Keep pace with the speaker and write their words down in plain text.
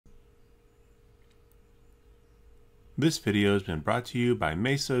This video has been brought to you by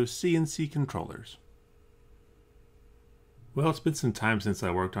Meso CNC Controllers. Well, it's been some time since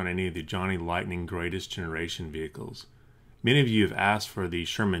I worked on any of the Johnny Lightning Greatest Generation vehicles. Many of you have asked for the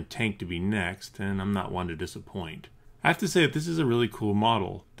Sherman tank to be next, and I'm not one to disappoint. I have to say that this is a really cool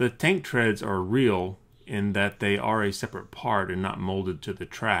model. The tank treads are real in that they are a separate part and not molded to the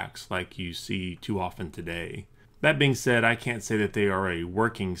tracks like you see too often today. That being said, I can't say that they are a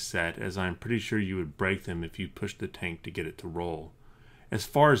working set, as I'm pretty sure you would break them if you pushed the tank to get it to roll. As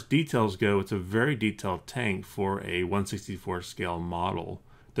far as details go, it's a very detailed tank for a 1/64 scale model.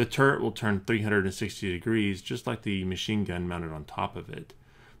 The turret will turn 360 degrees just like the machine gun mounted on top of it.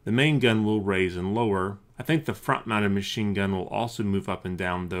 The main gun will raise and lower. I think the front mounted machine gun will also move up and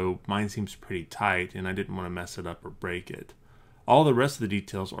down, though mine seems pretty tight and I didn't want to mess it up or break it. All the rest of the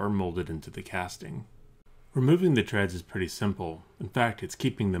details are molded into the casting. Removing the treads is pretty simple. In fact, it's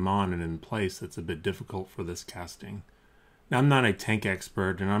keeping them on and in place that's a bit difficult for this casting. Now, I'm not a tank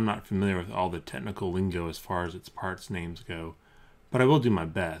expert and I'm not familiar with all the technical lingo as far as its parts names go, but I will do my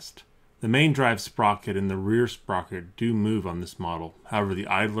best. The main drive sprocket and the rear sprocket do move on this model, however the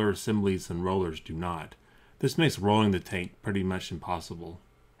idler, assemblies, and rollers do not. This makes rolling the tank pretty much impossible.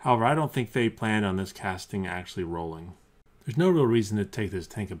 However, I don't think they planned on this casting actually rolling. There's no real reason to take this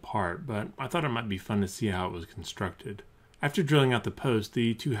tank apart, but I thought it might be fun to see how it was constructed. After drilling out the post,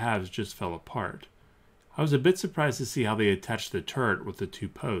 the two halves just fell apart. I was a bit surprised to see how they attached the turret with the two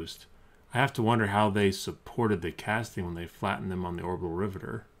posts. I have to wonder how they supported the casting when they flattened them on the orbital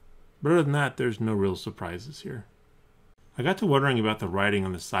riveter. But other than that, there's no real surprises here. I got to wondering about the writing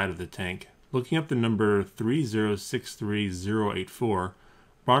on the side of the tank. Looking up the number 3063084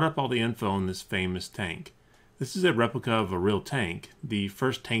 brought up all the info on this famous tank. This is a replica of a real tank, the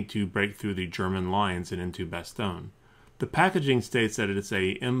first tank to break through the German lines and into Bastogne. The packaging states that it's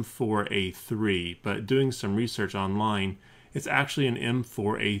a M4A3, but doing some research online, it's actually an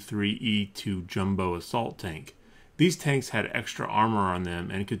M4A3E2 jumbo assault tank. These tanks had extra armor on them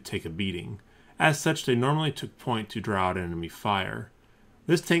and could take a beating. As such, they normally took point to draw out enemy fire.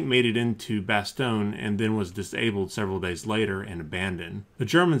 This tank made it into Bastogne and then was disabled several days later and abandoned. The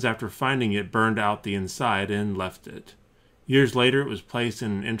Germans, after finding it, burned out the inside and left it. Years later, it was placed in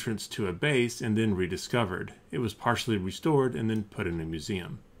an entrance to a base and then rediscovered. It was partially restored and then put in a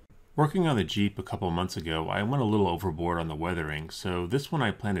museum. Working on the Jeep a couple months ago, I went a little overboard on the weathering, so this one I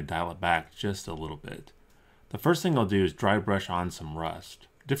plan to dial it back just a little bit. The first thing I'll do is dry brush on some rust.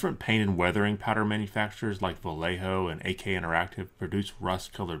 Different paint and weathering powder manufacturers like Vallejo and AK Interactive produce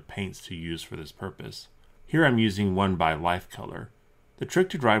rust-colored paints to use for this purpose. Here I'm using one by Life Color. The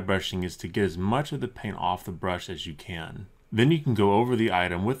trick to dry brushing is to get as much of the paint off the brush as you can. Then you can go over the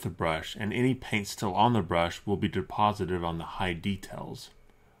item with the brush and any paint still on the brush will be deposited on the high details.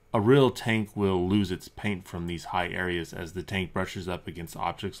 A real tank will lose its paint from these high areas as the tank brushes up against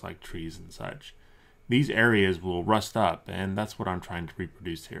objects like trees and such. These areas will rust up, and that's what I'm trying to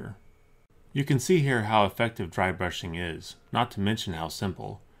reproduce here. You can see here how effective dry brushing is, not to mention how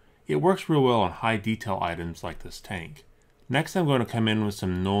simple. It works real well on high detail items like this tank. Next I'm going to come in with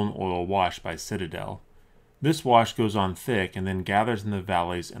some Nuln Oil Wash by Citadel. This wash goes on thick and then gathers in the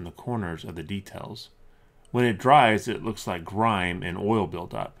valleys and the corners of the details. When it dries, it looks like grime and oil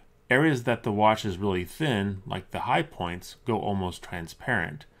buildup. Areas that the wash is really thin, like the high points, go almost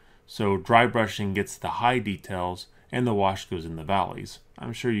transparent. So dry brushing gets the high details and the wash goes in the valleys.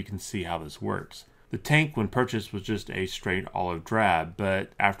 I'm sure you can see how this works. The tank when purchased was just a straight olive drab,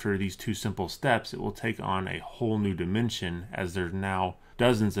 but after these two simple steps it will take on a whole new dimension as there's now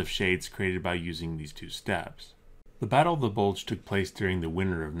dozens of shades created by using these two steps. The Battle of the Bulge took place during the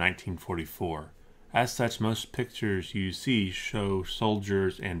winter of 1944. As such, most pictures you see show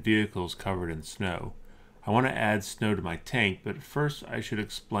soldiers and vehicles covered in snow. I want to add snow to my tank, but first I should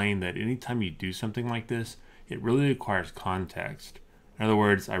explain that anytime you do something like this, it really requires context. In other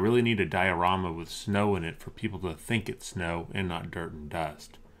words, I really need a diorama with snow in it for people to think it's snow and not dirt and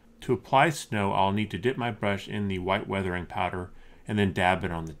dust. To apply snow, I'll need to dip my brush in the white weathering powder and then dab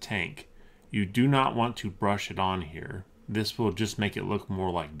it on the tank. You do not want to brush it on here. This will just make it look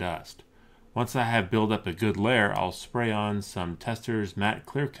more like dust. Once I have built up a good layer, I'll spray on some Tester's matte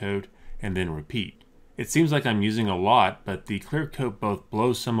clear coat and then repeat. It seems like I'm using a lot, but the clear coat both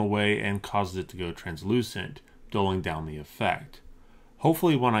blows some away and causes it to go translucent, dulling down the effect.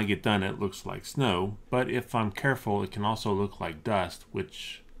 Hopefully when I get done it looks like snow, but if I'm careful it can also look like dust,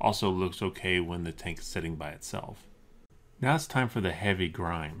 which also looks okay when the tank is sitting by itself. Now it's time for the heavy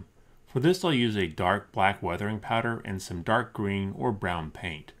grime. For this I'll use a dark black weathering powder and some dark green or brown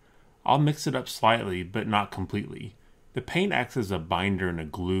paint. I'll mix it up slightly, but not completely. The paint acts as a binder and a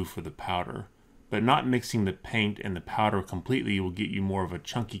glue for the powder. but not mixing the paint and the powder completely will get you more of a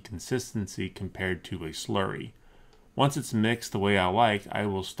chunky consistency compared to a slurry. Once it's mixed the way I like, I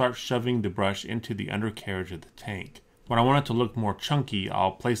will start shoving the brush into the undercarriage of the tank. When I want it to look more chunky,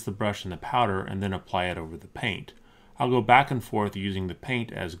 I'll place the brush in the powder and then apply it over the paint. I'll go back and forth using the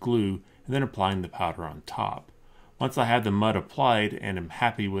paint as glue and then applying the powder on top. Once I have the mud applied and am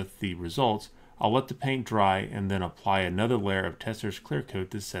happy with the results, I'll let the paint dry and then apply another layer of Tesser's clear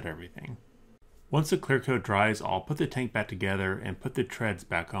coat to set everything. Once the clear coat dries, I'll put the tank back together and put the treads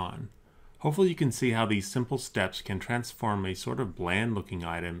back on. Hopefully you can see how these simple steps can transform a sort of bland looking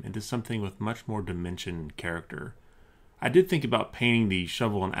item into something with much more dimension and character. I did think about painting the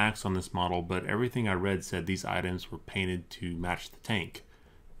shovel and axe on this model, but everything I read said these items were painted to match the tank.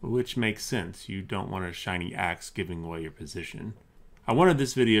 Which makes sense, you don't want a shiny axe giving away your position. I wanted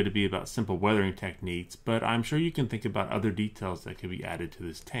this video to be about simple weathering techniques, but I'm sure you can think about other details that could be added to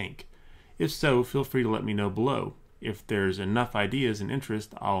this tank. If so, feel free to let me know below. If there's enough ideas and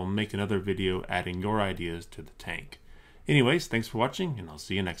interest, I'll make another video adding your ideas to the tank. Anyways, thanks for watching, and I'll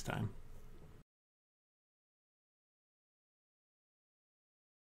see you next time.